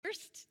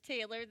first,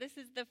 Taylor, this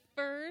is the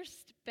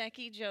first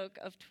Becky joke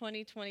of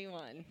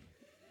 2021.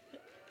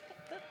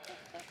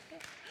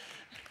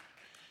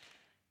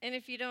 And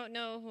if you don't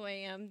know who I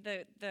am,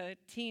 the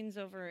teens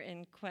over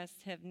in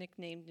Quest have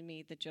nicknamed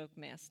me the Joke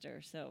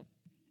Master. So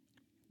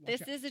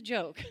this is a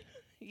joke.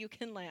 You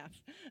can laugh,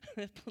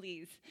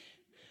 please.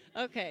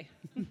 Okay.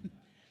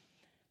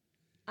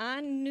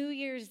 On New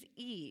Year's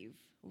Eve,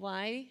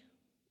 why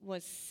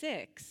was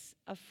 6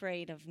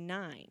 afraid of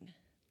 9?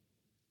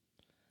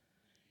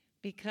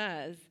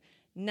 Because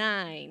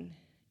 9,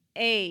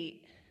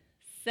 8,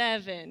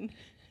 7.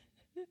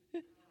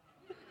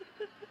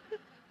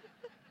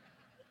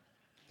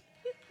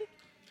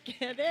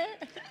 Get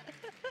it?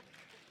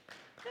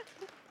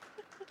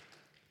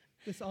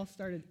 This all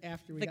started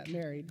after we got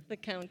married. The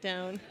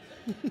countdown.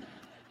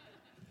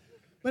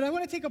 But I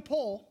want to take a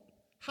poll.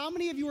 How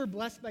many of you were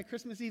blessed by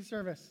Christmas Eve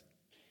service?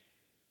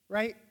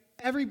 Right?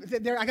 I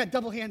got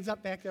double hands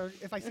up back there.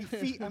 If I see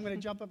feet, I'm going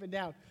to jump up and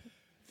down.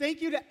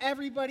 Thank you to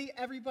everybody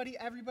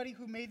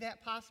who made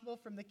that possible,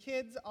 from the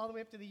kids all the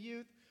way up to the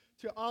youth,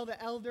 to all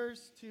the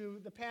elders,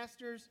 to the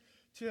pastors,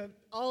 to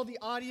all the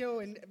audio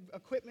and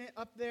equipment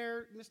up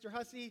there, Mr.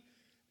 Hussey.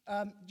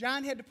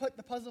 John had to put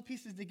the puzzle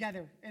pieces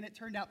together, and it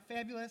turned out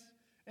fabulous.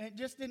 And it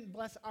just didn't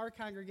bless our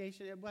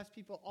congregation. It blessed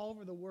people all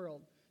over the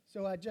world.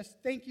 So just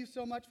thank you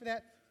so much for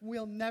that.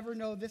 We'll never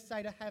know this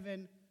side of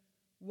heaven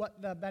what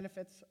the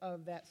benefits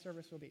of that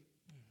service will be.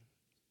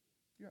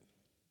 You're up.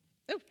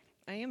 Oh,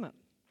 I am up.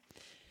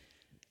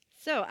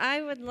 So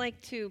I would like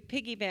to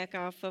piggyback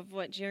off of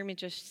what Jeremy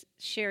just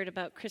shared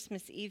about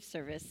Christmas Eve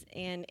service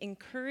and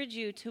encourage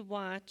you to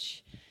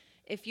watch,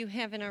 if you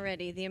haven't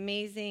already, the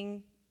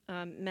amazing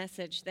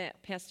message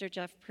that Pastor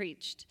Jeff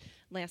preached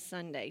last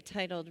Sunday,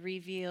 titled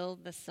Reveal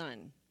the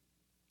Son.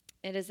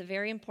 It is a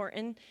very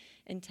important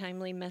and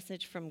timely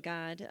message from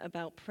God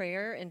about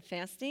prayer and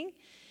fasting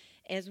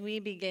as we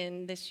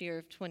begin this year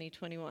of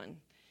 2021.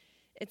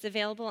 It's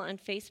available on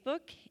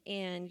Facebook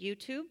and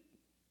YouTube.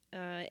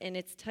 And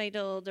it's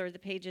titled, or the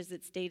pages,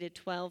 it's dated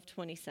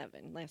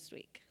 12/27, last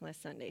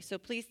Sunday. So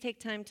please take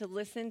time to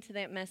listen to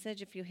that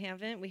message if you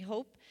haven't. We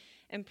hope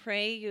and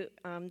pray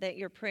that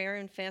your prayer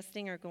and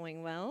fasting are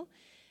going well,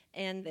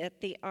 and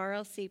that the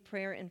RLC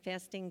Prayer and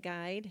Fasting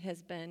Guide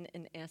has been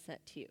an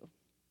asset to you.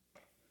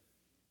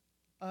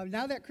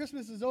 Now that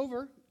Christmas is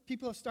over,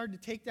 people have started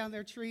to take down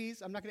their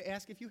trees. I'm not going to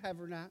ask if you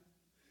have or not.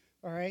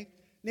 All right?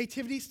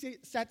 Nativity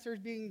sets are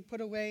being put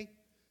away.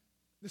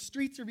 The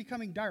streets are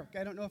becoming dark.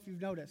 I don't know if you've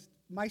noticed.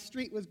 My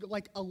street was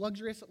like a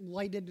luxurious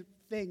lighted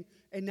thing,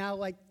 and now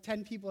like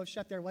 10 people have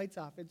shut their lights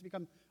off. It's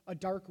become a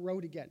dark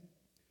road again.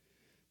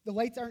 The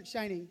lights aren't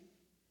shining.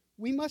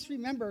 We must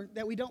remember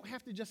that we don't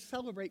have to just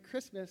celebrate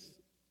Christmas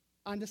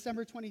on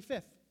December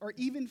 25th, or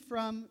even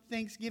from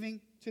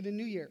Thanksgiving to the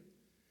New Year.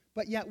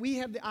 But yet we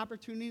have the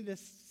opportunity to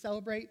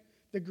celebrate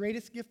the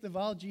greatest gift of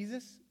all,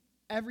 Jesus,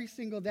 every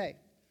single day.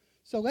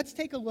 So let's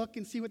take a look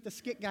and see what the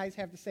skit guys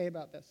have to say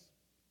about this.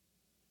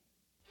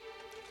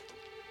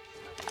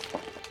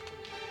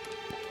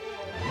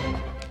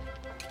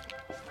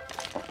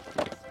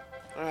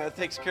 All right, that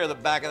takes care of the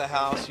back of the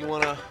house. You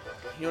wanna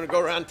go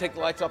around and take the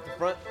lights off the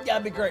front? Yeah,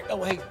 that'd be great.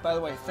 Oh, hey, by the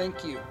way,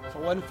 thank you. If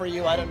it wasn't for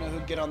you, I don't know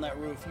who'd get on that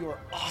roof. You are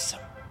awesome.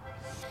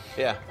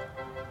 Yeah.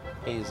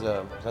 Is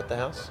that the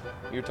house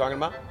you were talking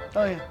about?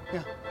 Oh,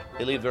 yeah.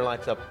 They leave their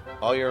lights up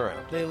all year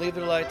round. They leave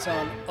their lights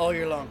on all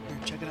year long. Here,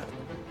 check it out.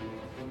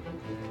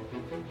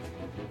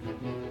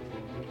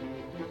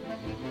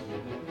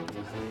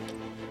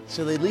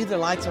 So they leave their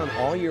lights on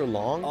all year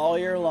long? All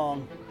year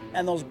long.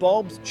 And those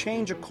bulbs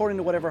change according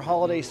to whatever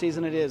holiday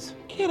season it is.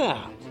 Get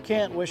out.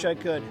 Can't, wish I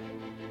could.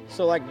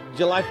 So like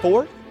July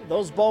 4th?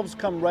 Those bulbs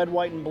come red,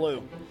 white, and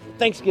blue.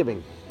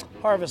 Thanksgiving.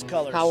 Harvest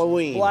colors.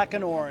 Halloween. Black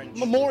and orange.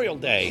 Memorial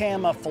Day.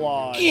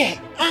 Camouflage. Get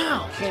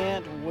out.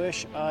 Can't,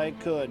 wish I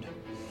could.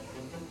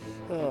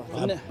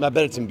 I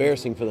bet it's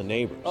embarrassing for the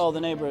neighbors. Oh,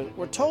 the neighbors.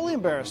 We're totally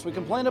embarrassed. We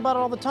complain about it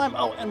all the time.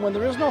 Oh, and when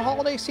there is no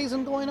holiday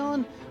season going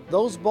on,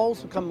 those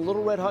bulbs become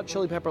little red hot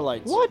chili pepper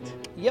lights. What?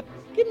 Yep.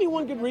 Give me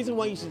one good reason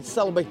why you should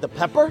celebrate the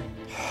pepper.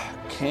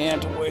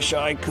 Can't, wish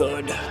I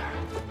could.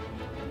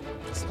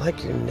 It's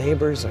like your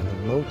neighbors are the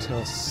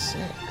Motel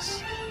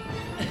 6.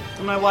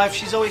 And my wife,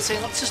 she's always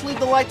saying, let's just leave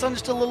the lights on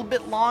just a little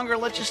bit longer.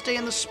 Let's just stay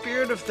in the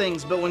spirit of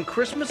things. But when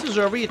Christmas is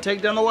over, you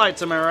take down the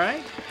lights, am I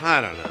right?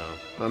 I don't know.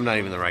 I'm not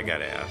even the right guy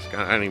to ask.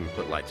 I don't even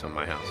put lights on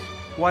my house.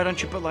 Why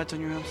don't you put lights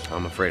on your house?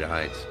 I'm afraid of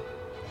heights.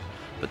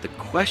 But the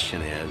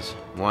question is,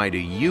 why do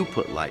you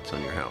put lights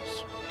on your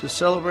house? To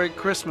celebrate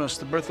Christmas,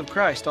 the birth of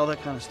Christ, all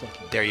that kind of stuff.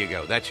 There you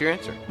go. That's your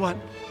answer. What?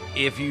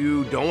 If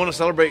you don't want to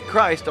celebrate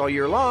Christ all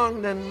year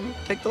long, then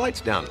take the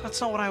lights down.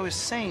 That's not what I was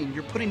saying.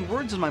 You're putting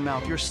words in my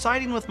mouth. You're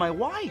siding with my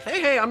wife.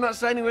 Hey, I'm not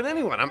siding with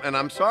anyone.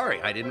 I'm sorry.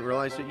 I didn't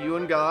realize that you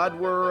and God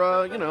were,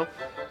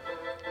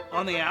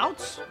 On the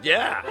outs?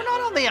 Yeah. We're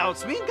not on the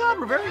outs. Me and God,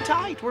 we're very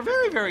tight. We're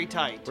very, very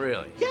tight.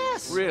 Really?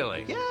 Yes.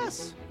 Really?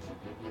 Yes.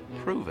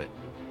 Prove it.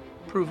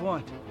 Prove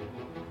what?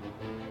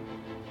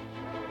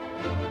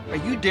 Are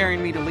you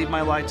daring me to leave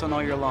my lights on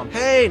all year long?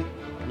 Hey,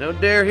 no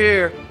dare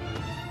here.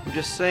 I'm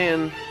just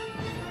saying,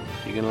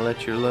 You gonna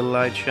let your little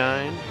light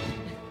shine?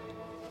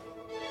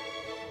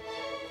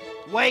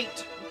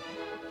 Wait!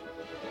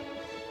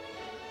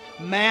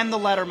 Man the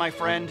ladder, my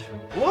friend.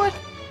 What?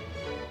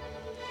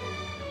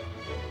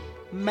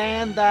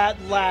 Man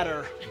that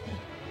ladder.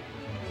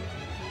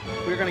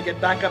 We're gonna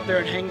get back up there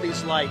and hang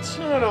these lights.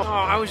 No. Oh,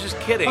 I was just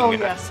kidding. Oh,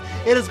 yes.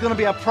 It is gonna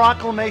be a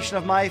proclamation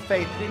of my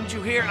faith. Didn't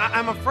you hear?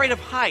 I'm afraid of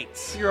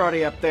heights. You're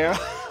already up there.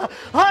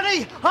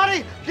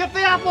 Honey, get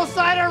the apple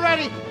cider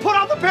ready. Put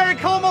on the Perry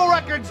Como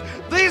records.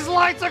 These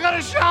lights are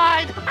gonna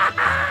shine.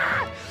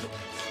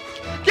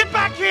 Get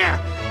back here.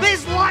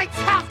 These lights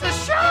have to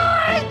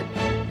shine.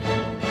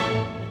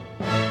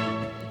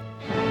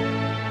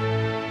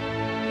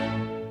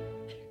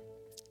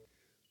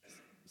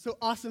 So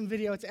awesome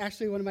video. It's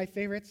actually one of my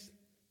favorites.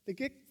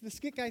 The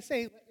skit guys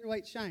say, let your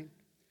light shine.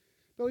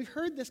 But we've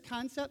heard this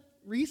concept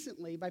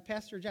recently by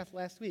Pastor Jeff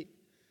last week,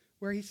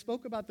 where he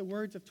spoke about the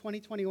words of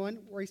 2021,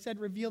 where he said,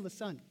 reveal the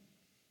sun.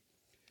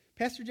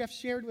 Pastor Jeff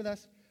shared with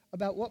us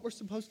about what we're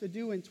supposed to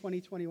do in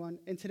 2021.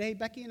 And today,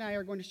 Becky and I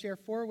are going to share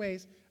 4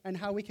 ways on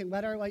how we can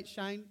let our light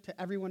shine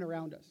to everyone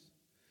around us.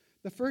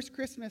 The first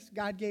Christmas,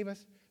 God gave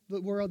us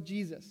the world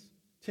Jesus.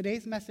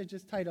 Today's message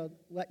is titled,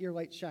 Let Your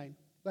Light Shine.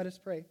 Let us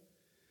pray.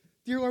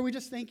 Dear Lord, we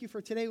just thank you for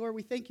today, Lord.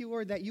 We thank you,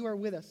 Lord, that you are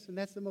with us, and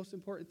that's the most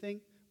important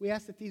thing. We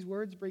ask that these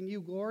words bring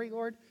you glory,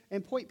 Lord,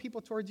 and point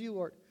people towards you,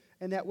 Lord,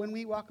 and that when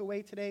we walk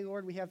away today,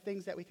 Lord, we have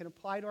things that we can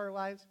apply to our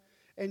lives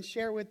and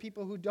share with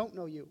people who don't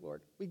know you,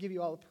 Lord. We give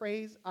you all the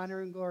praise,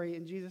 honor, and glory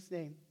in Jesus'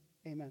 name.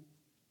 Amen.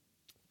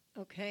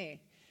 Okay,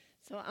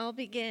 so I'll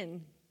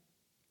begin.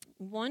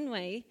 One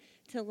way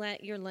to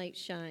let your light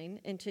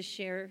shine and to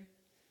share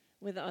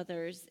with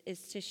others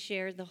is to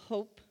share the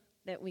hope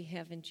that we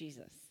have in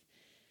Jesus.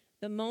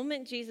 The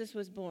moment Jesus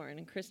was born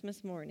on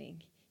Christmas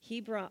morning, he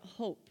brought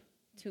hope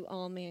to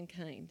all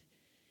mankind.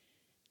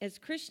 As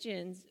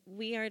Christians,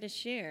 we are to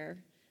share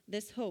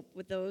this hope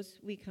with those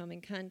we come in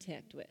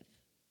contact with.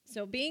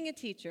 So being a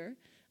teacher,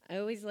 I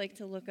always like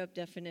to look up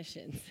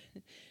definitions.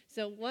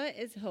 So what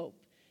is hope?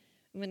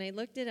 When I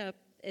looked it up,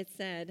 it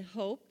said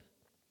hope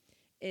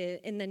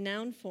in the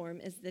noun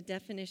form is the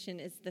definition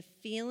is the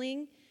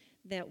feeling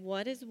that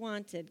what is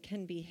wanted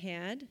can be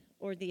had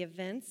or the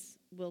events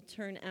will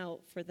turn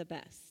out for the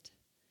best.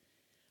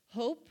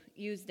 Hope,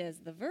 used as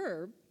the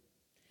verb,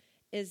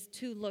 is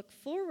to look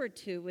forward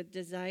to with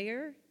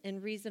desire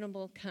and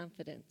reasonable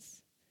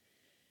confidence.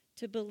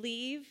 To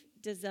believe,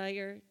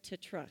 desire, to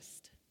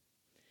trust.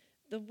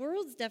 The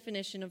world's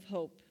definition of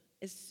hope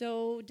is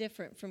so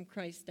different from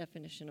Christ's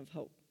definition of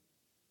hope.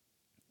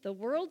 The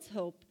world's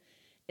hope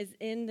is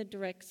in the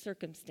direct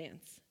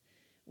circumstance,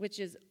 which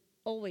is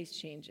always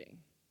changing.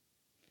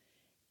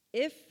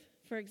 If,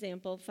 for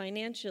example,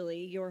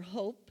 financially, your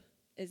hope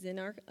is in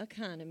our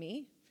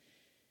economy,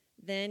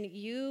 then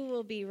you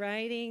will be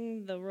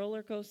riding the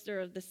roller coaster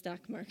of the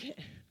stock market,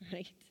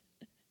 right?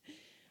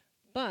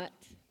 But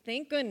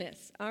thank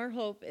goodness, our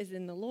hope is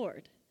in the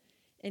Lord,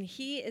 and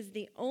he is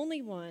the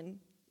only one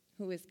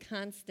who is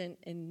constant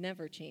and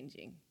never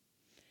changing.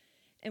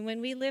 And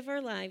when we live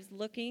our lives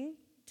looking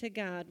to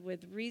God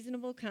with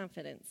reasonable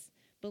confidence,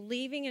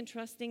 believing and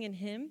trusting in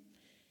him,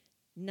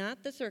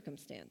 not the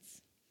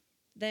circumstance,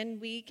 then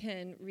we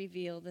can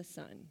reveal the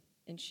sun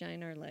and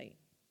shine our light.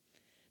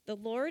 The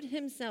Lord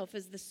himself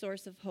is the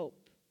source of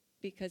hope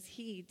because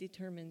he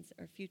determines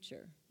our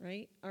future,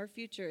 right? Our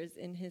future is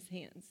in his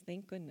hands,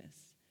 thank goodness.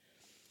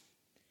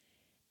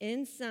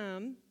 In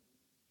Psalm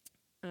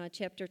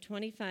chapter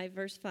 25,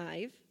 verse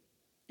 5,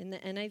 in the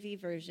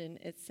NIV version,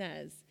 it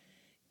says,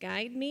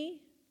 guide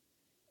me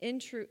in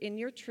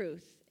your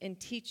truth and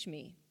teach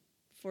me,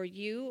 for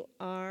you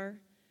are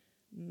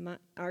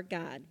our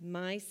God,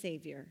 my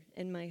Savior,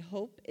 and my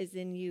hope is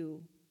in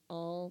you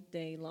all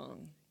day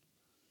long.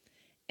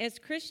 As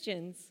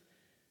Christians,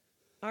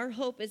 our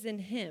hope is in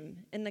him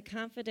and the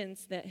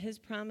confidence that his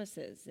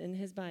promises in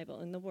his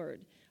Bible, in the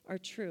Word, are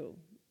true,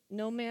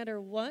 no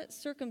matter what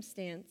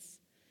circumstance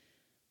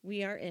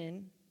we are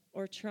in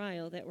or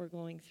trial that we're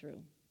going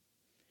through.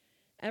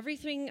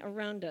 Everything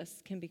around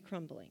us can be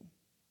crumbling,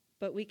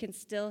 but we can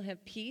still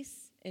have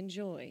peace and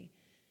joy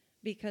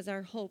because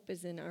our hope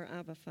is in our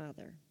Abba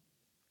Father.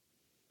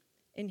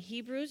 In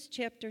Hebrews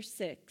chapter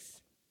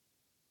 6,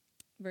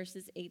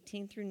 verses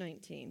 18 through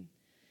 19,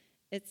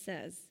 it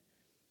says,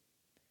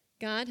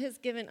 God has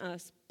given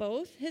us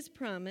both his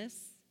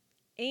promise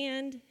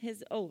and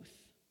his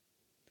oath.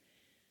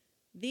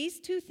 These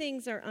two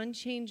things are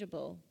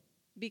unchangeable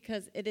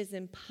because it is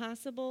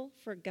impossible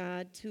for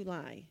God to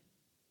lie.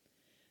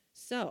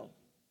 So,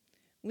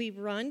 we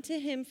run to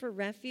him for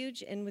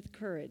refuge and with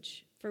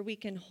courage, for we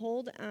can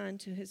hold on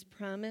to his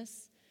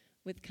promise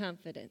with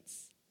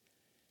confidence.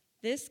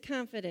 This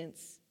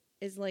confidence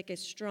is like a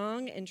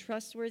strong and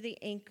trustworthy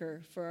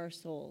anchor for our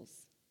souls.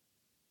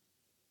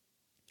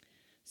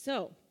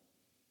 So,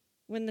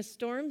 when the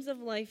storms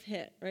of life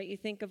hit, right, you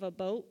think of a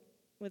boat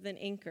with an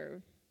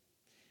anchor.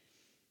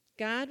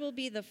 God will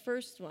be the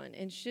first one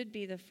and should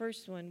be the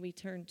first one we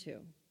turn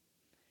to.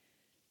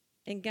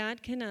 And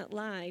God cannot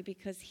lie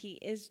because he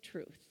is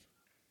truth.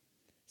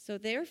 So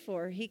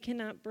therefore, he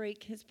cannot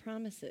break his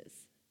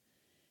promises.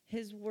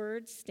 His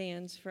word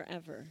stands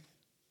forever.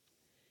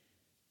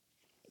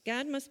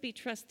 God must be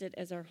trusted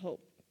as our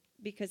hope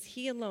because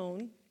he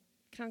alone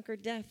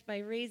conquered death by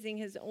raising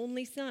his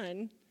only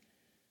son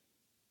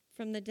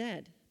from the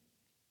dead.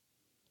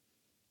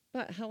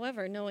 But,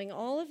 however, knowing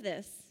all of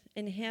this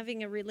and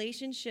having a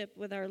relationship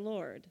with our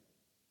Lord,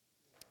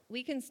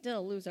 we can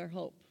still lose our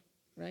hope,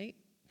 right?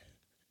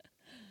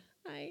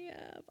 I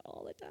have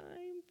all the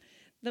time.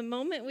 The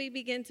moment we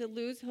begin to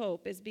lose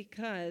hope is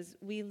because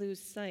we lose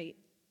sight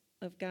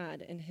of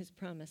God and his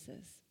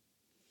promises.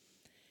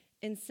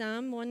 In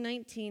Psalm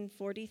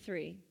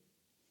 119:43,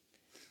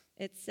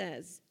 it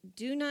says,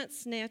 "Do not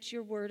snatch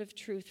your word of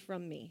truth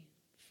from me,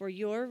 for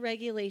your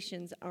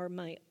regulations are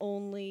my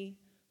only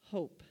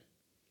hope."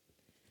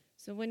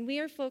 So when we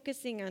are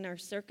focusing on our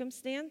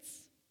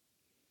circumstance,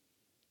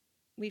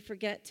 we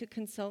forget to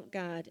consult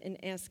God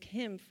and ask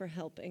him for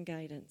help and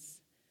guidance.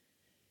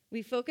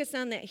 We focus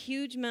on that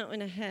huge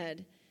mountain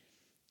ahead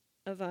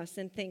of us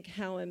and think,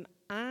 how am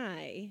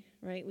I,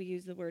 right? We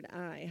use the word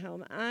I. How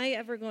am I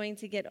ever going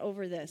to get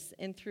over this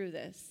and through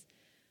this?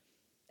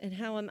 And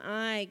how am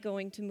I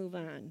going to move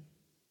on?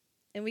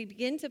 And we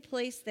begin to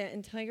place that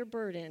entire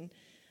burden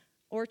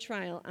or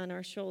trial on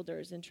our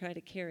shoulders and try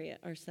to carry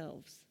it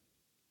ourselves.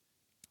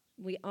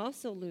 We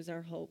also lose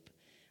our hope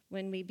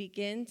when we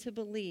begin to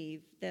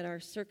believe that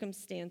our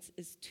circumstance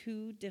is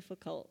too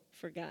difficult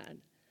for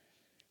God.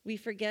 We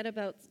forget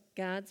about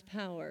God's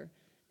power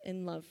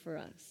and love for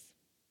us.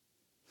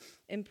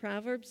 In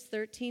Proverbs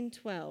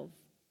 13:12,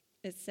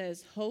 it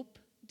says, "Hope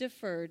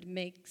deferred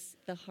makes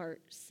the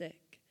heart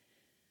sick."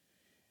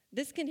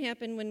 This can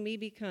happen when we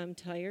become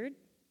tired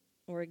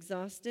or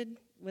exhausted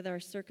with our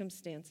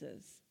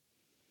circumstances.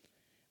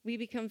 We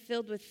become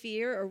filled with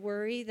fear or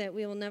worry that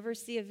we will never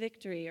see a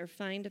victory or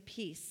find a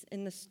peace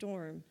in the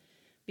storm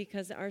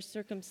because our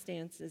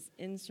circumstance is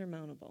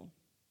insurmountable.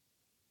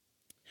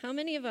 How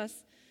many of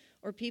us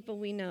or people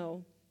we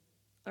know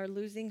are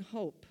losing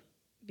hope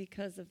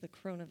because of the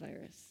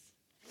coronavirus?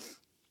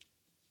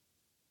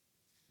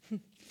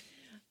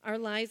 Our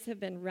lives have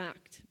been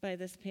rocked by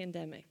this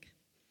pandemic.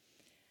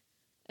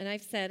 And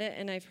I've said it,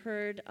 and I've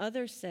heard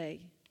others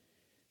say,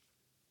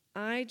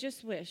 I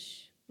just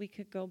wish we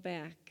could go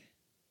back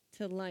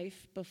to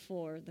life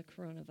before the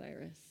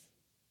coronavirus.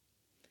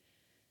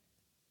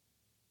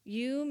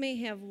 You may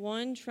have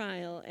one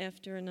trial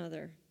after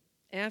another,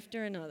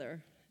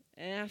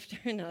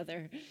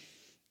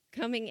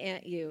 coming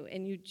at you,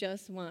 and you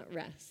just want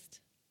rest.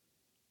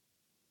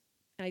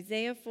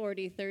 Isaiah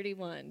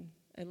 40:31,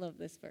 I love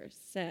this verse,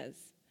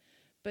 says,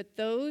 "But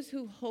those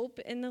who hope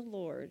in the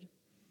Lord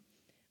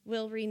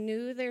will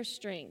renew their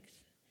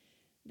strength.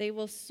 They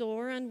will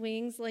soar on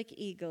wings like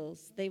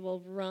eagles. They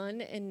will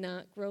run and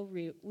not grow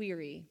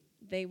weary.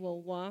 They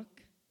will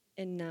walk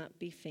and not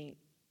be faint."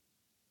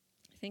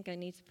 I think I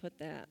need to put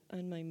that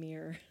on my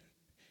mirror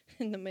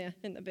in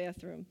the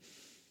bathroom.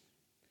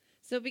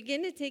 So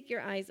begin to take your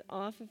eyes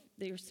off of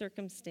your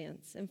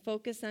circumstance and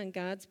focus on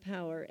God's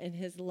power and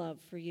his love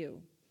for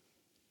you.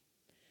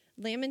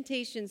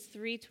 Lamentations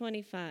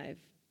 3:25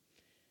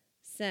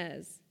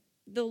 says,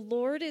 "The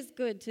Lord is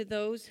good to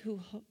those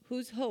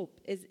whose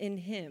hope is in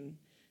him,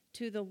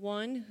 to the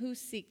one who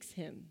seeks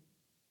him."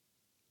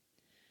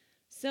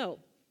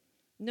 So,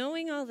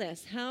 knowing all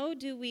this, how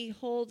do we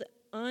hold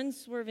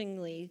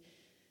unswervingly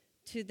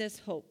to this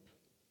hope?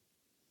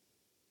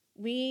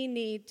 We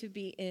need to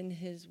be in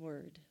his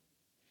word.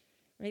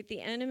 Right?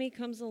 The enemy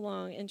comes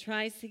along and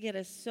tries to get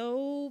us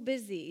so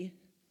busy,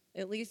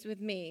 at least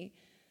with me,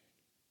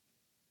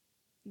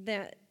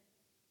 that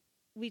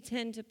we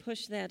tend to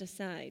push that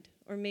aside.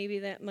 Or maybe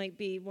that might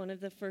be one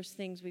of the first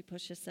things we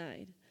push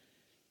aside.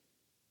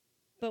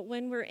 But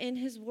when we're in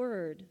his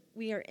word,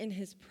 we are in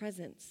his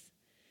presence.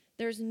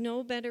 There's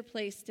no better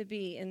place to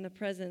be in the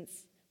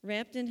presence,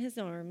 wrapped in his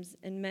arms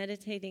and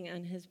meditating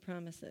on his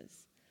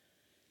promises.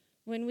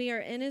 When we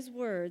are in his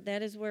word,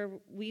 that is where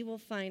we will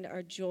find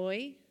our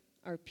joy,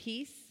 our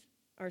peace,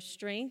 our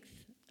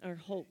strength, our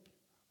hope.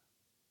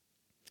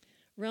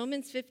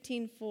 Romans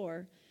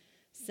 15:4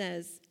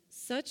 says,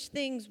 "Such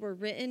things were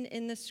written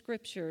in the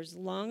scriptures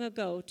long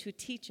ago to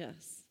teach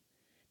us.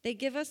 They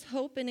give us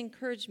hope and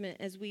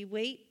encouragement as we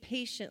wait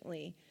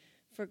patiently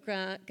for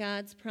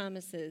God's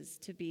promises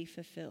to be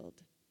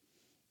fulfilled."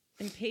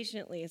 And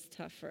patiently is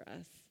tough for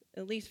us.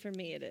 At least for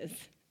me it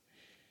is.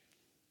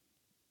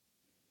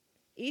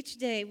 Each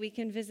day we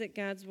can visit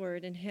God's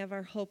word and have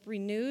our hope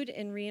renewed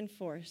and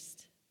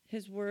reinforced.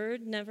 His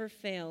word never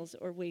fails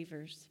or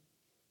wavers.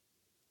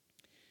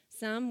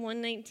 Psalm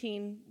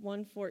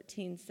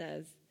 119:114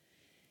 says,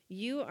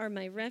 "You are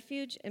my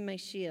refuge and my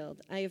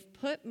shield. I have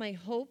put my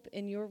hope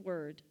in your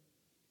word."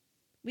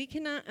 We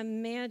cannot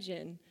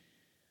imagine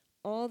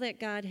all that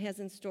God has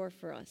in store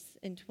for us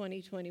in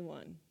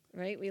 2021,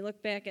 right? We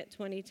look back at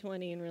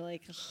 2020 and we're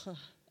like, ugh,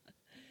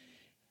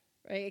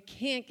 right? It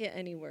can't get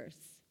any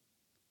worse.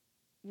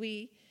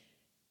 We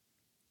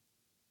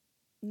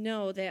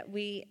know that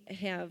we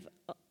have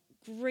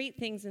great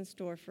things in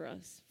store for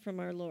us from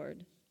our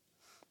Lord.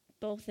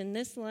 both in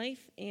this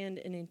life and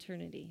in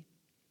eternity.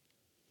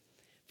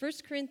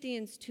 1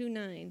 Corinthians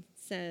 2:9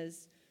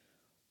 says,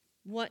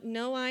 "What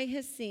no eye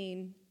has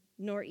seen,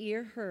 nor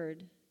ear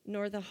heard,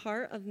 nor the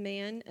heart of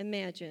man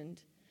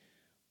imagined,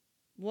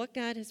 what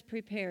God has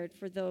prepared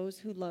for those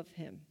who love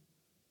him.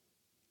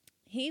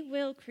 He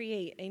will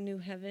create a new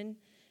heaven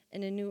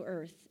and a new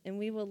earth, and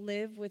we will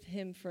live with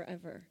him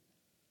forever.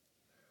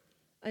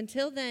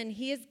 Until then,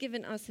 he has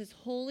given us his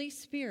Holy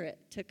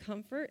Spirit to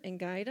comfort and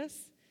guide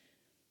us.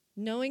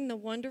 Knowing the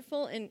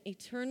wonderful and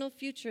eternal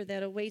future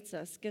that awaits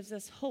us gives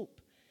us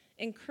hope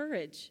and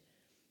courage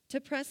to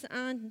press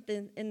on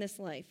in this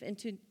life and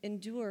to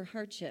endure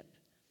hardship.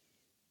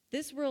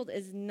 This world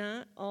is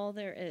not all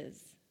there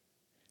is.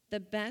 The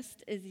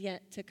best is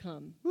yet to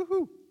come."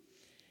 Woohoo!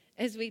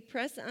 As we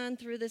press on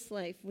through this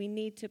life, we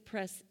need to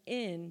press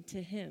in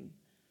to him.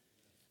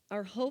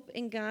 Our hope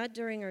in God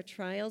during our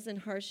trials and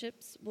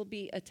hardships will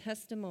be a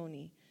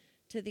testimony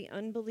to the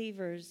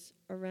unbelievers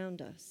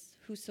around us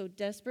who so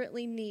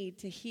desperately need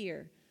to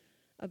hear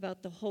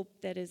about the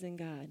hope that is in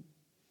God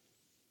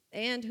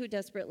and who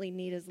desperately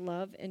need his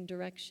love and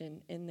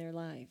direction in their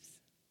lives.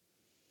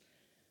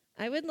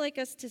 I would like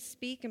us to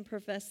speak and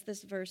profess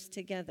this verse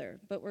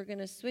together, but we're going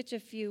to switch a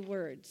few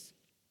words.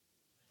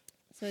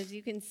 So as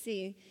you can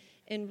see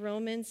in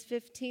Romans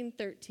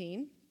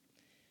 15:13,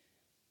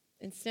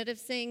 instead of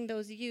saying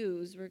those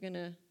yous, we're going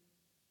to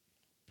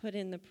put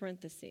in the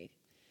parenthesis.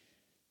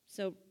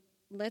 So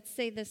let's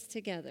say this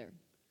together.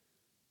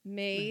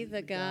 May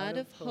the God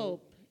of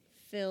hope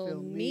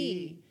fill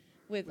me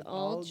with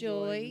all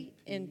joy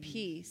and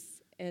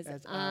peace as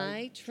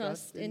I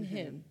trust in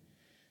him,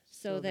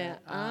 so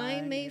that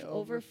I may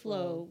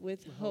overflow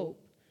with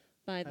hope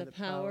by the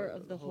power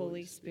of the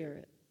Holy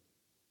Spirit.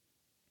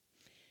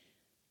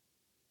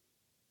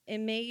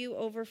 And may you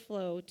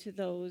overflow to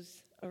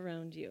those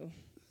around you.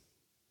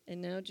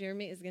 And now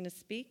Jeremy is going to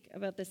speak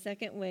about the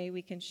second way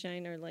we can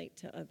shine our light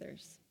to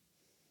others.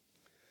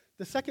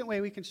 The second way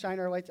we can shine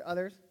our light to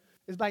others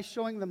is by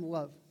showing them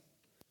love.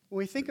 When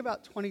we think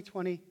about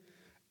 2020,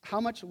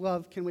 how much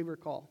love can we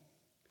recall?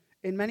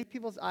 In many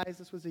people's eyes,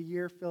 this was a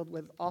year filled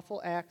with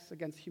awful acts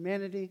against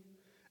humanity,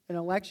 an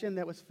election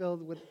that was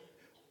filled with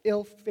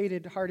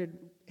ill-fated,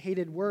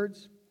 hated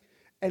words,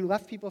 and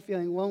left people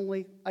feeling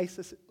lonely,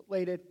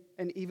 isolated,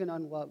 and even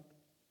unloved.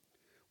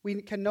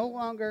 We can no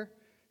longer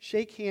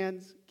shake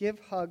hands, give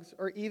hugs,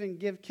 or even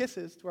give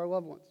kisses to our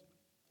loved ones.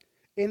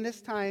 In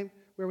this time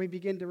where we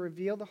begin to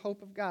reveal the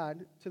hope of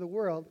God to the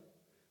world,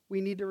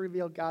 we need to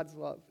reveal God's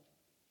love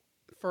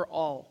for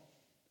all,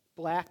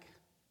 black,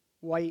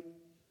 white,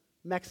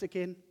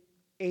 Mexican,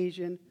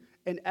 Asian,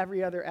 and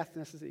every other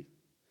ethnicity.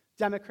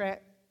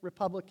 Democrat,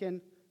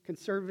 Republican,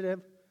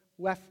 conservative,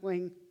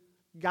 left-wing,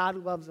 God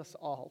loves us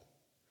all.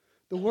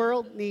 The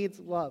world needs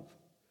love.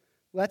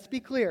 Let's be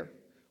clear.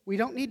 We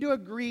don't need to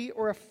agree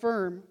or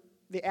affirm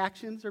the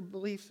actions or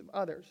beliefs of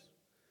others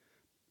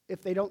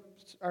if they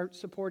aren't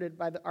supported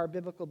by our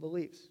biblical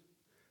beliefs.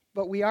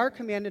 But we are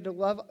commanded to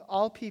love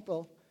all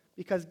people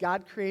because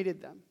God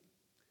created them.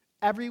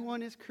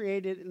 Everyone is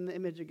created in the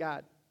image of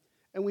God.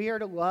 And we are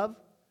to love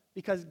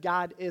because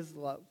God is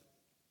love.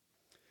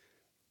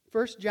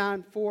 1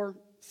 John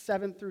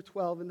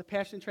 4:7-12 in the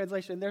Passion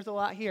Translation. There's a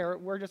lot here.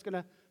 We're just going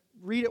to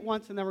read it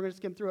once and then we're going to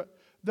skim through it.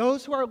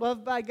 Those who are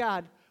loved by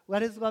God,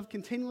 let his love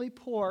continually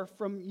pour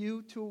from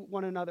you to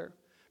one another,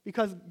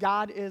 because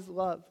God is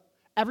love.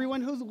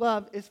 Everyone who's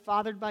loved is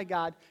fathered by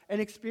God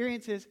and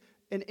experiences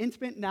an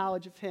intimate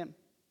knowledge of him.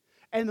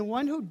 And the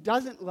one who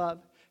doesn't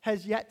love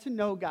has yet to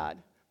know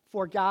God,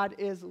 for God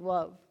is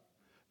love.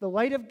 The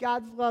light of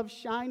God's love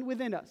shined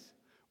within us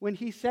when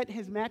he sent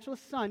his matchless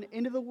Son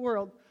into the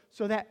world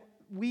so that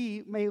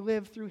we may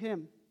live through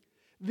him.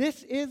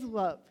 This is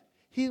love.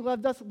 He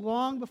loved us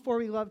long before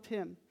we loved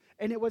him,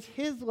 and it was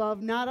his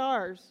love, not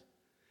ours.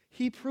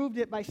 He proved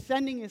it by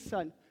sending his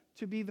Son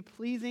to be the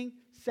pleasing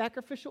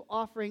sacrificial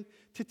offering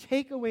to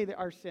take away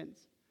our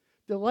sins.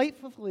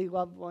 Delightfully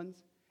loved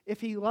ones,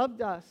 if he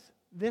loved us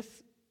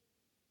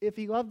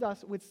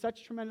with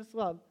such tremendous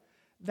love,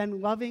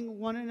 then loving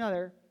one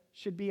another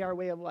should be our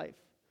way of life.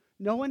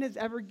 No one has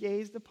ever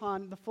gazed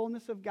upon the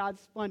fullness of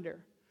God's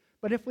splendor.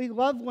 But if we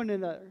love one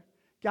another,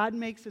 God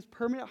makes his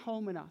permanent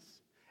home in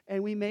us,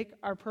 and we make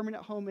our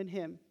permanent home in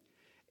him.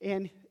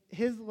 And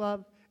his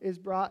love is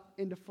brought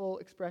into full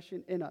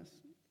expression in us.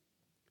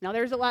 Now,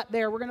 there's a lot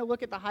there. We're going to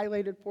look at the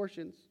highlighted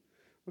portions,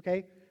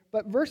 okay?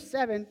 But verse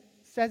 7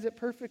 says it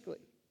perfectly.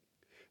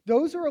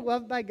 Those who are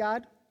loved by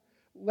God,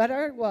 let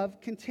our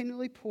love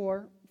continually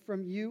pour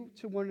from you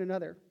to one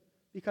another,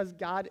 because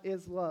God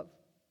is love.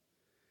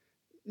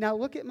 Now,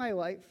 look at my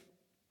life.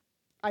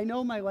 I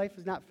know my life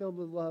is not filled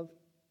with love,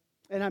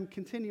 and I'm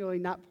continually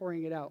not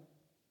pouring it out.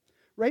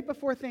 Right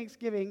before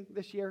Thanksgiving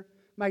this year,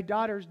 my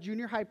daughter's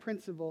junior high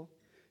principal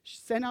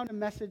sent out a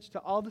message to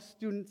all the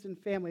students and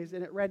families,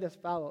 and it read as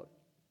follows.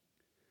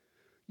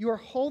 You are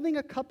holding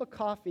a cup of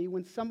coffee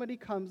when somebody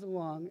comes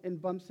along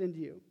and bumps into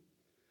you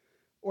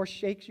or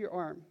shakes your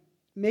arm,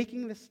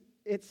 making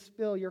it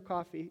spill your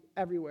coffee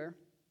everywhere.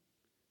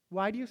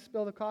 Why do you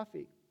spill the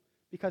coffee?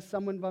 Because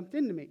someone bumped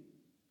into me.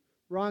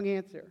 Wrong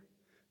answer.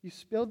 You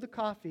spilled the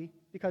coffee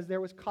because there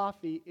was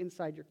coffee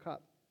inside your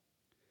cup.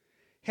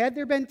 Had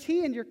there been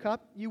tea in your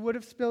cup, you would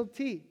have spilled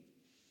tea.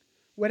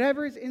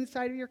 Whatever is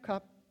inside of your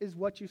cup is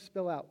what you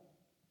spill out.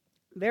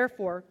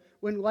 Therefore,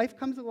 when life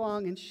comes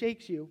along and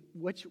shakes you,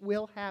 which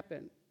will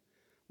happen,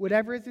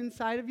 whatever is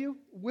inside of you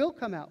will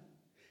come out.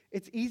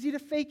 It's easy to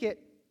fake it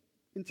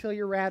until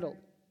you're rattled.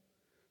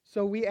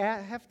 So we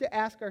have to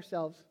ask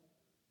ourselves,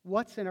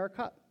 what's in our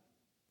cup?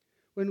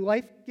 When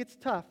life gets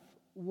tough,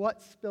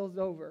 what spills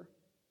over?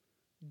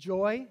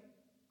 Joy,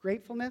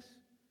 gratefulness,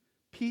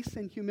 peace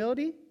and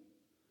humility,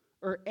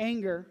 or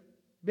anger,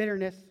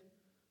 bitterness,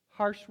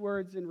 harsh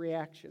words and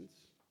reactions?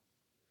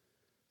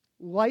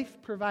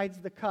 Life provides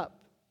the cup.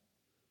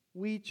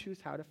 We choose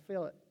how to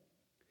fill it.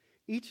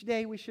 Each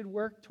day we should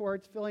work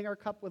towards filling our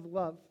cup with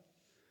love,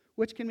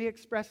 which can be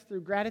expressed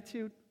through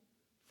gratitude,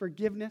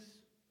 forgiveness,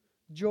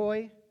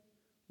 joy,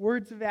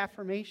 words of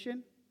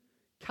affirmation,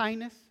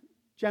 kindness,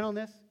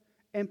 gentleness,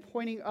 and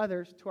pointing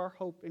others to our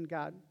hope in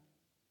God.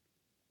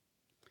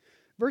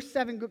 Verse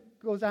 7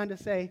 goes on to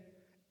say,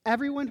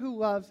 everyone who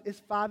loves is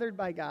fathered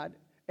by God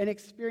and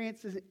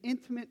experiences an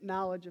intimate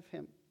knowledge of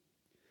Him.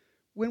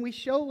 When we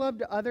show love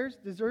to others,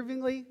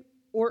 deservingly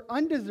or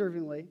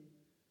undeservingly,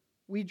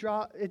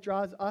 it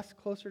draws us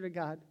closer to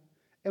God,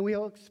 and we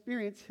will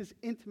experience His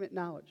intimate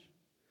knowledge.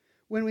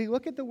 When we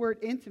look at the word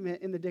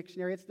intimate in the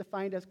dictionary, it's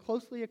defined as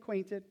closely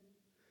acquainted,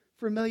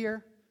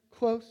 familiar,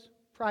 close,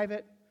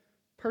 private,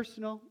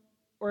 personal,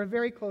 or a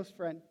very close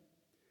friend.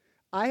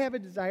 I have a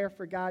desire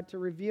for God to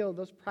reveal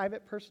those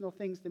private, personal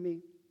things to me.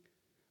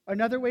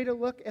 Another way to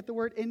look at the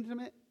word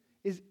intimate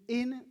is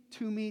in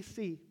to me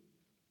see.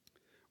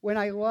 When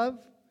I love,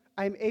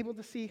 I am able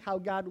to see how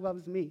God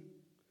loves me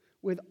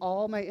with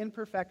all my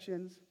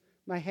imperfections,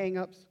 my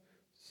hang-ups,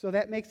 so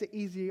that makes it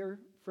easier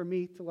for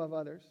me to love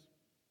others.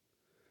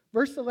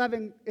 Verse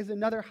 11 is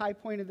another high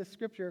point of the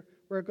scripture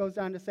where it goes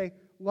on to say,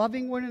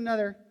 loving one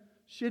another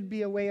should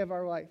be a way of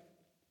our life.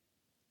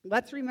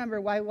 Let's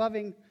remember why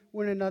loving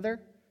one another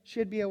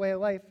should be a way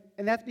of life,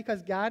 and that's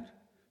because God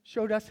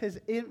showed us His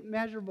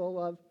immeasurable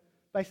love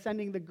by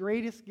sending the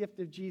greatest gift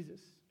of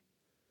Jesus,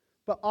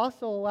 but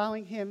also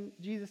allowing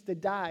Jesus, to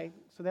die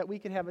so that we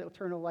could have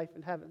eternal life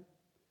in heaven.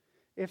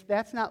 If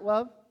that's not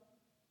love,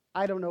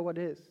 I don't know what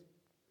is.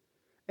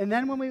 And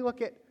then when we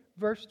look at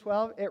verse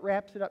 12, it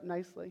wraps it up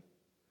nicely.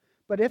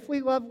 But if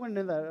we love one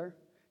another,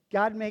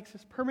 God makes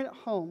His permanent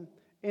home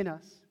in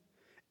us,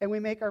 and we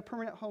make our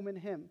permanent home in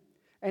Him.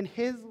 And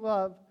His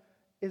love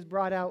is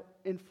brought out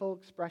in full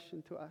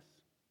expression to us.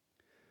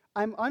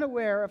 I'm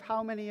unaware of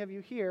how many of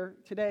you here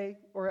today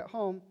or at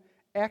home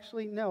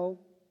actually know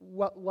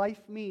what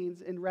life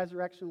means in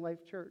Resurrection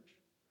Life Church.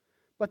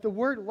 But the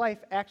word life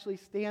actually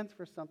stands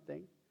for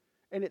something,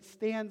 and it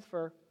stands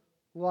for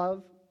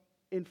love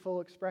in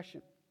full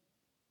expression.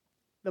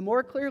 The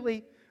more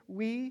clearly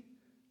we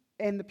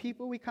and the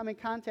people we come in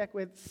contact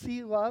with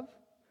see love,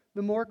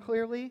 the more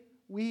clearly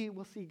we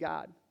will see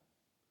God.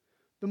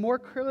 The more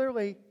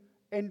clearly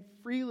and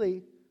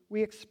freely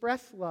we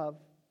express love,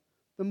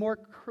 the more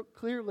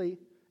clearly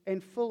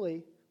and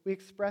fully we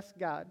express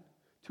God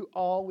to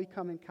all we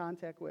come in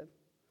contact with.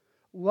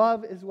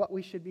 Love is what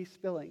we should be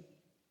spilling.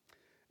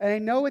 And I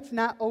know it's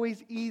not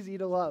always easy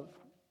to love.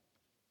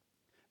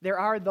 There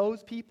are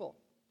those people,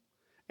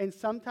 and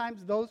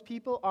sometimes those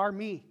people are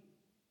me.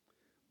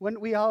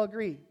 Wouldn't we all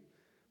agree?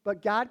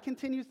 But God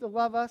continues to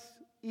love us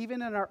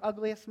even in our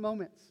ugliest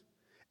moments,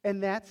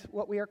 and that's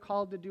what we are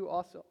called to do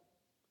also.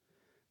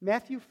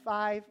 Matthew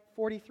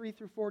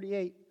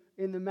 5:43-48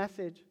 in the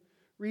Message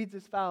reads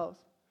as follows.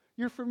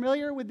 You're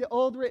familiar with the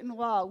old written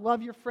law,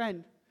 love your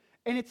friend,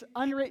 and its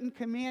unwritten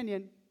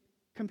companion,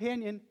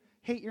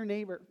 hate your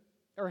neighbor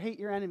or hate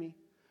your enemy.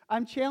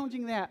 I'm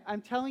challenging that.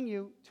 I'm telling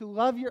you to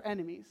love your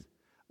enemies.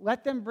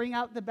 Let them bring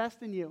out the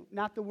best in you,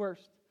 not the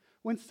worst.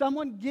 When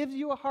someone gives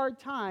you a hard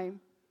time,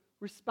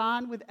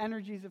 respond with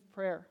energies of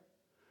prayer.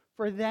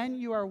 For then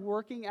you are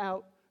working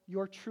out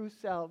your true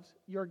selves,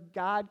 your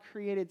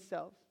God-created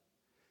selves.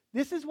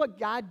 This is what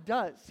God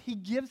does. He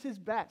gives His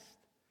best.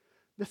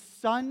 The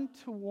sun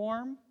to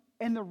warm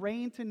and the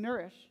rain to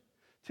nourish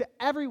to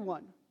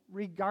everyone,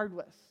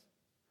 regardless.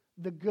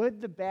 The good,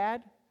 the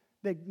bad,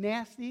 the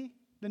nasty,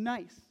 the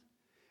nice.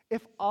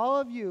 If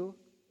all you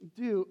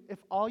do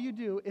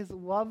is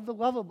love the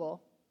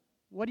lovable,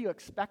 what do you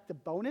expect, a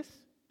bonus?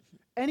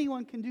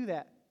 Anyone can do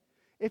that.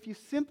 If you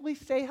simply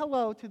say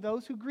hello to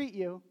those who greet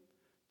you,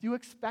 do you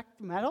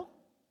expect medal?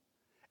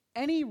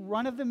 Any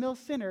run-of-the-mill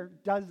sinner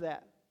does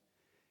that.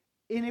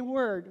 In a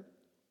word,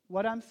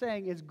 what I'm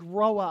saying is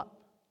grow up.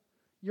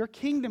 You're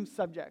kingdom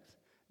subjects.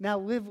 Now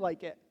live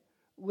like it.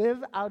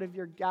 Live out of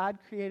your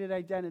God-created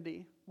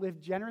identity. Live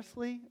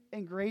generously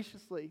and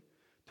graciously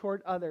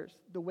toward others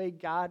the way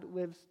God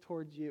lives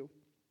towards you.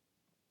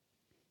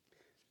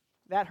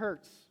 That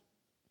hurts.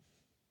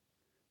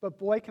 But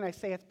boy, can I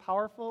say it's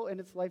powerful and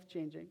it's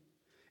life-changing.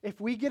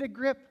 If we get a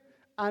grip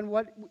on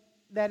what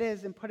that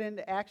is and put it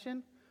into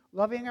action,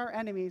 loving our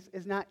enemies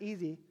is not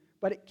easy,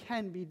 but it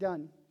can be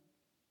done.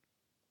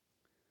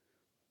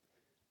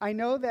 I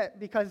know that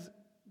because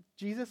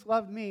Jesus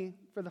loved me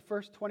for the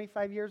first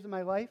 25 years of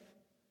my life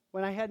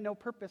when I had no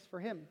purpose for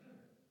him.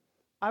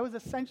 I was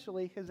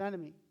essentially his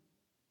enemy.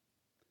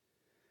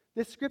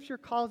 This scripture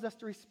calls us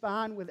to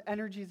respond with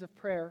energies of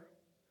prayer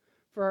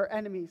for our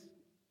enemies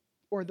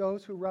or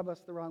those who rub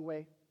us the wrong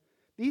way.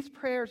 These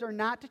prayers are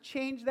not to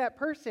change that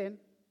person,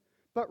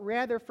 but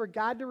rather for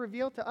God to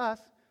reveal to us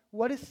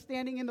what is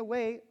standing in the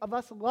way of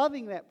us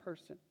loving that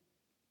person.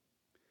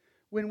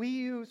 When we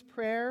use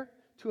prayer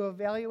to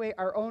evaluate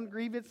our own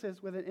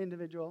grievances with an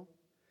individual,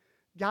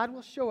 God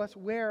will show us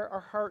where our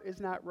heart is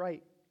not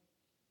right.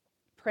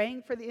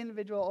 Praying for the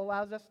individual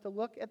allows us to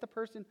look at the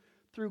person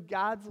through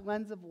God's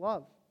lens of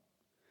love,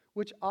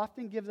 which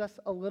often gives us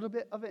a little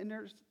bit of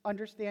an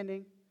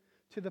understanding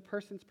to the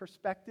person's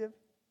perspective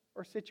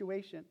or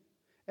situation.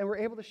 And we're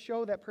able to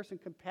show that person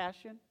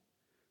compassion,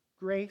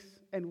 grace,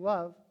 and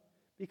love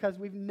because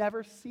we've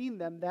never seen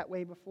them that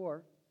way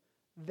before.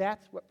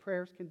 That's what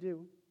prayers can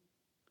do.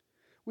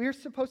 We are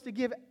supposed to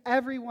give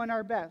everyone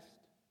our best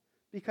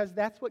because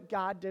that's what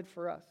God did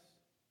for us.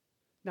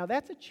 Now,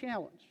 that's a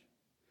challenge.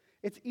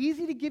 It's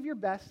easy to give your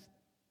best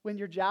when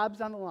your job's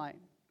on the line,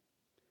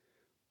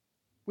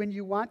 when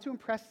you want to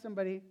impress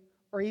somebody,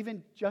 or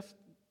even just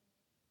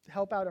to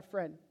help out a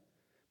friend.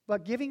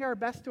 But giving our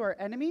best to our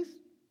enemies,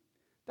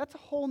 that's a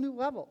whole new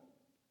level.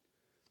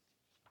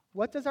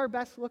 What does our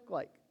best look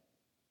like?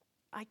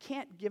 I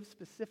can't give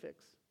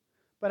specifics,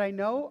 but I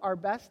know our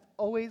best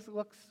always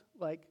looks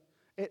like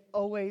it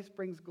always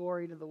brings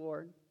glory to the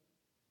Lord.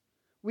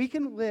 We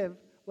can live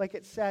like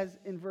it says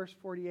in verse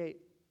 48.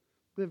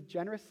 Live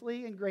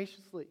generously and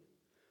graciously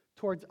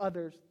towards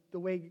others the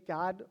way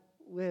God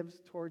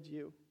lives towards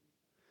you.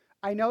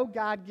 I know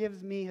God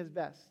gives me his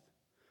best,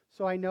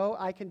 so I know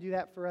I can do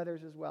that for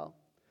others as well.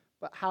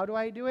 But how do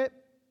I do it?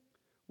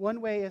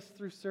 One way is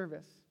through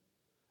service,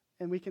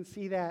 and we can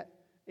see that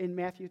in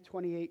Matthew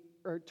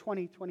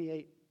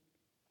 20:28.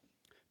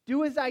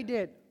 Do as I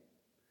did.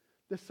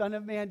 The Son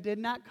of Man did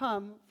not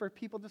come for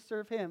people to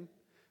serve him,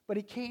 but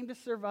he came to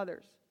serve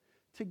others,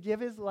 to give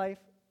his life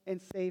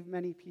and save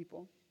many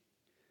people.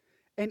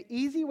 An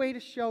easy way to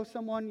show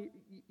someone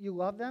you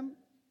love them,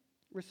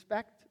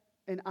 respect,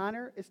 and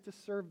honor is to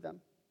serve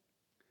them.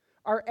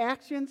 Our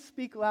actions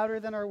speak louder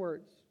than our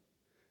words.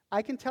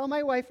 I can tell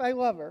my wife I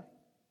love her,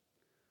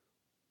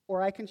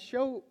 or I can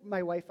show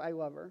my wife I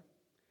love her.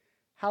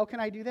 How can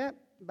I do that?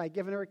 By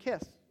giving her a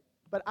kiss.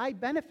 But I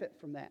benefit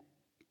from that.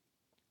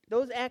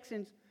 Those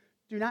actions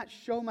do not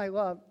show my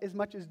love as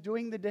much as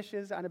doing the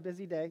dishes on a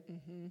busy day,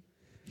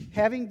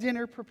 having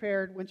dinner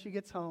prepared when she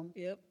gets home,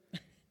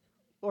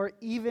 or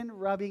even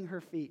rubbing her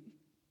feet,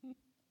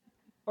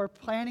 or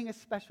planning a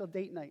special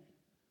date night.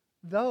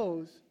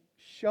 Those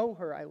show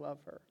her I love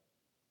her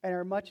and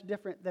are much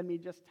different than me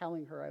just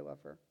telling her I love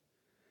her.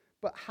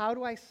 But how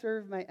do I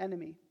serve my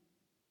enemy?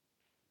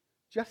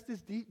 Just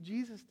as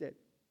Jesus did.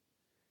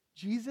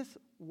 Jesus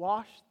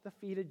washed the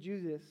feet of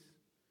Judas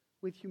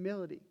with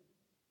humility,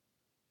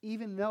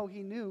 even though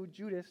he knew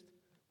Judas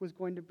was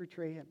going to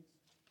betray him.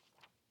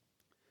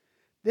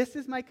 This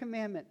is my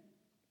commandment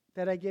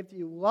that I give to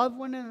you. Love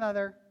one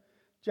another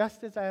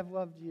just as I have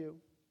loved you.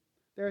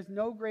 There is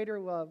no greater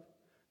love.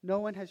 No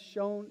one has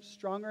shown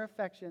stronger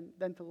affection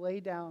than to lay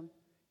down,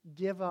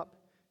 give up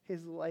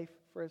his life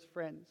for his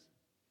friends.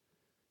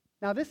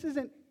 Now, this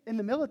isn't in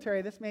the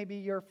military. This may be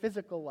your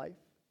physical life.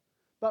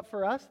 But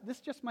for us, this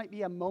just might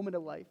be a moment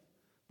of life.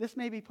 This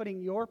may be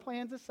putting your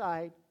plans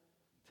aside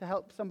to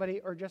help somebody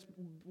or just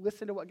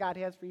listen to what God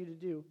has for you to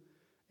do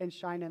and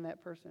shine in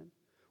that person.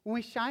 When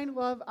we shine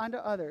love onto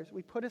others,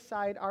 we put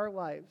aside our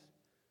lives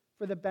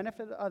for the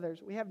benefit of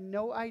others. We have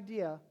no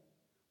idea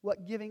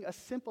what giving a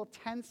simple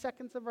 10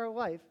 seconds of our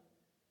life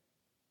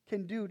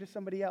can do to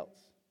somebody else.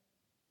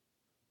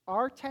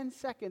 Our 10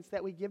 seconds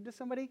that we give to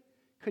somebody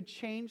could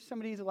change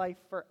somebody's life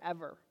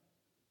forever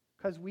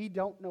because we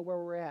don't know where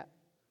we're at.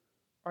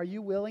 Are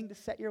you willing to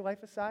set your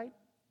life aside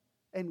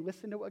and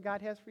listen to what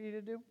God has for you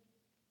to do?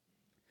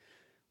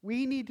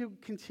 We need to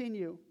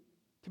continue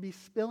to be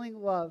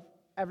spilling love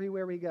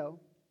everywhere we go.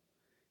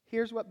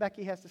 Here's what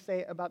Becky has to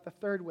say about the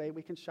third way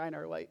we can shine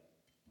our light.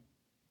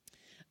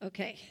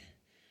 Okay.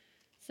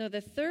 So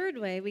the third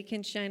way we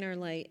can shine our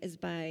light is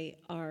by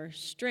our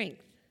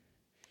strength.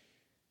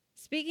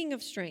 Speaking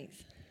of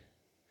strength,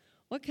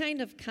 what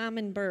kind of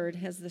common bird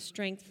has the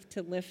strength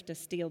to lift a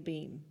steel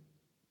beam?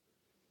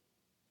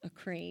 A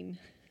crane.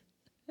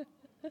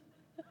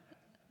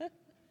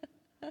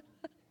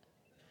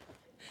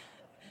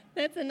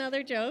 That's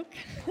another joke.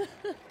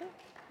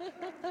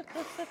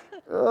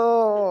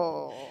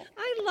 Oh.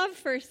 I love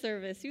first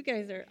service. You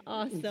guys are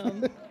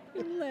awesome.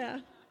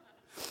 Yeah.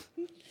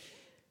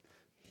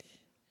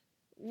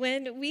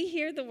 When we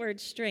hear the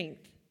word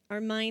strength, our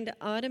mind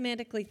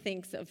automatically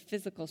thinks of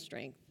physical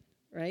strength,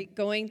 right?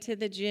 Going to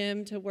the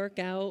gym to work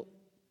out,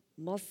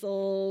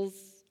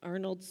 muscles,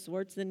 Arnold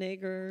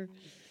Schwarzenegger.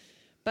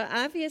 But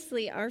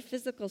obviously, our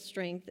physical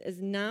strength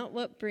is not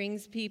what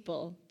brings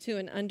people to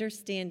an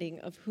understanding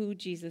of who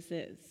Jesus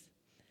is.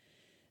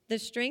 The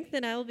strength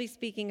that I will be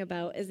speaking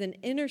about is an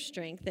inner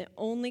strength that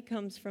only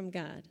comes from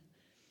God.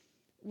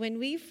 When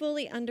we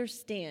fully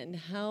understand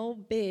how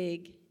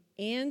big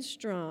and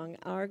strong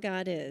our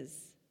God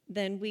is,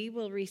 then we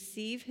will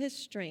receive his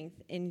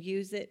strength and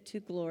use it to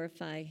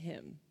glorify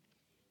him.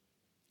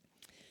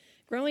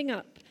 Growing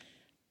up,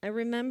 I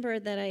remember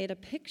that I had a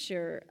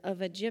picture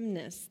of a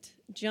gymnast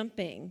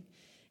jumping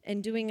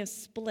and doing a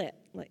split,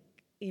 like,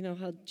 you know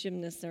how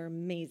gymnasts are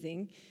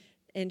amazing.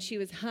 And she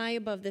was high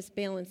above this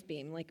balance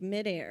beam, like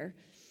midair,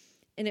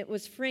 and it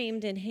was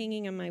framed and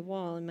hanging on my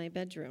wall in my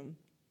bedroom.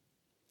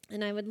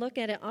 And I would look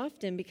at it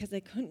often because I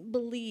couldn't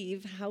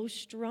believe how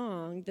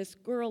strong this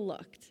girl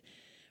looked.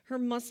 Her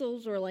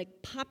muscles were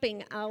like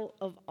popping out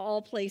of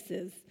all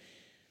places.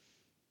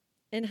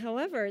 And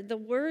however, the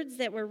words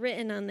that were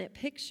written on that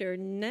picture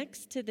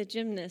next to the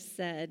gymnast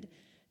said,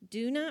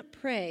 "Do not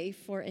pray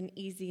for an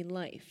easy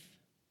life.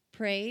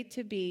 Pray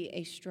to be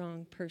a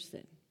strong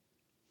person."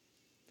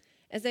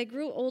 As I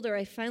grew older,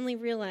 I finally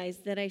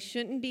realized that I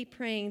shouldn't be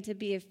praying to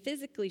be a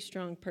physically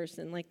strong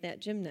person like that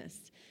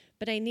gymnast,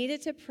 but I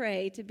needed to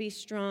pray to be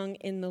strong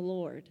in the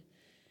Lord.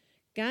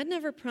 God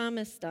never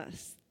promised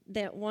us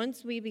that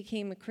once we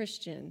became a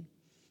Christian,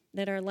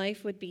 that our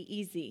life would be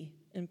easy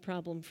and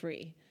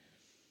problem-free.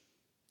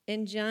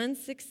 In John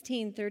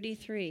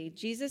 16:33,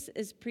 Jesus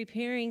is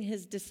preparing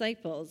his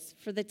disciples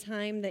for the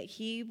time that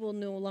he will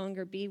no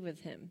longer be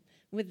with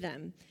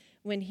them,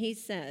 when he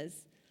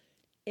says,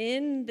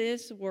 "In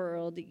this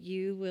world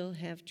you will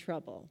have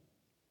trouble,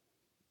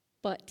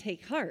 but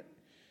take heart.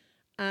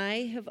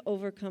 I have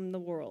overcome the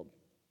world."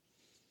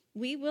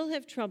 We will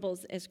have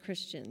troubles as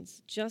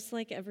Christians, just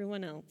like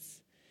everyone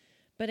else.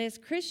 But as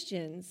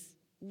Christians,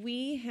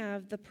 we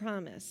have the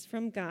promise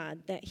from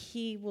God that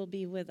he will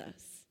be with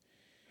us.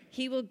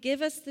 He will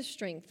give us the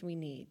strength we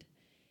need.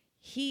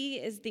 He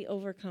is the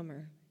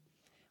overcomer.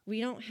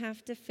 We don't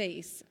have to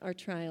face our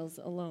trials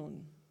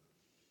alone.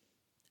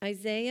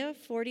 Isaiah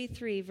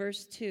 43,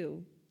 verse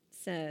 2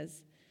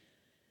 says,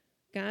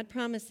 God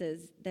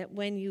promises that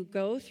when you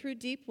go through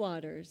deep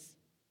waters,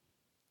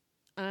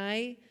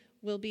 I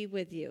will be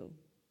with you.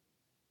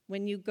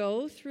 When you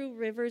go through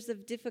rivers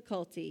of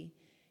difficulty,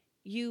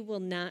 you will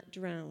not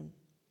drown.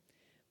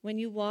 When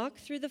you walk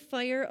through the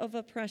fire of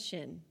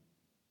oppression,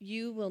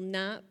 you will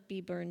not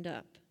be burned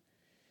up.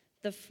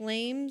 The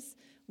flames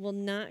will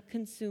not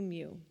consume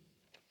you.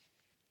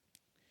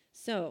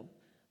 So,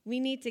 we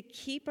need to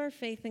keep our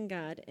faith in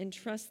God and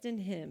trust in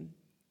him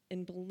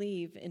and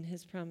believe in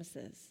his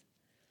promises.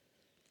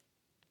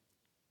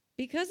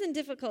 Because in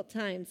difficult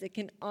times, it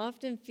can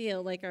often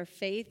feel like our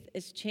faith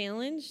is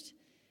challenged,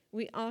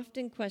 we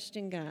often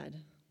question God.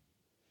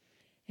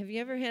 Have you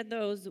ever had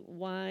those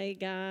 "why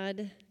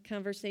God"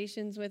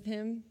 conversations with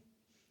him?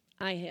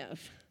 I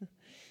have.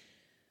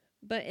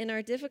 But in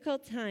our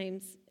difficult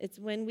times, it's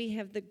when we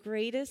have the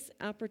greatest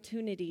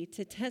opportunity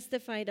to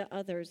testify to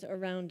others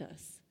around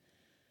us.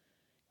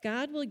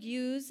 God will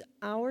use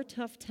our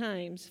tough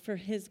times for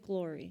his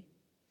glory.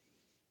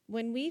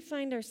 When we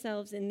find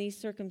ourselves in these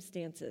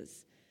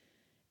circumstances,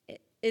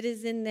 it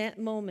is in that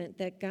moment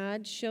that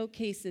God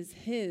showcases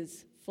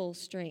his full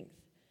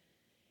strength.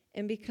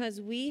 And because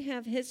we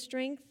have his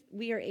strength,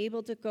 we are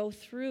able to go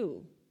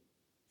through,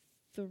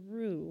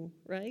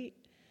 right?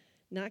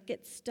 Not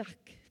get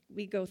stuck.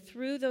 We go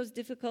through those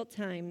difficult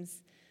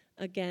times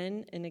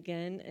again and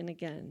again and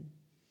again.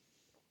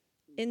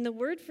 In the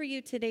Word for You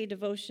Today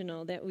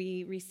devotional that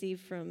we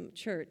received from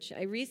church,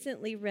 I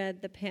recently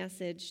read the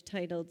passage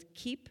titled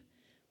 "Keep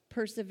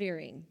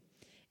Persevering,"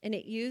 and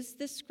it used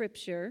the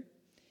scripture,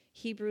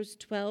 Hebrews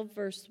 12,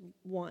 verse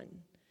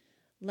 1.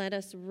 Let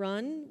us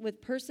run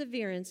with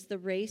perseverance the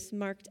race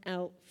marked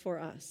out for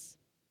us.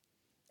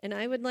 And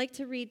I would like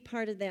to read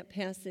part of that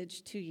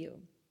passage to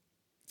you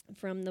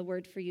from the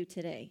Word for You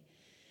Today.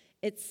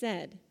 It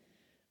said,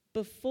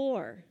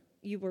 before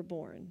you were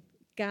born,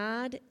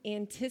 God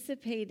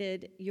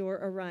anticipated your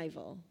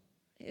arrival.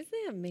 Isn't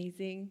that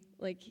amazing?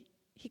 Like,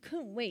 he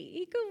couldn't wait.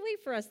 He couldn't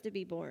wait for us to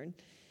be born.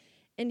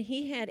 And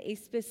he had a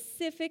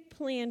specific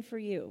plan for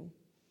you.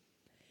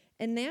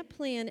 And that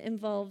plan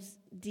involves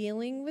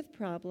dealing with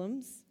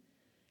problems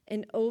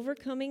and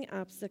overcoming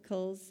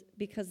obstacles,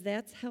 because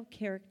that's how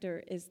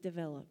character is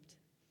developed.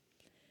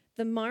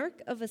 The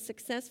mark of a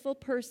successful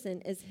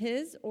person is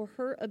his or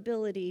her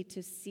ability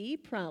to see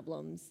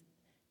problems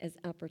as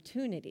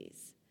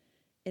opportunities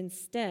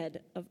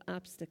instead of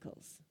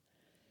obstacles.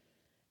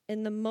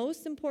 And the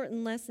most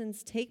important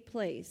lessons take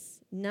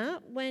place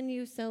not when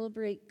you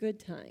celebrate good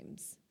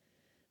times,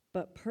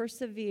 but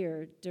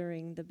persevere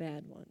during the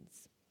bad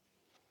ones.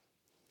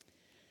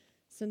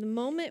 So the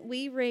moment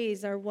we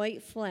raise our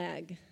white flag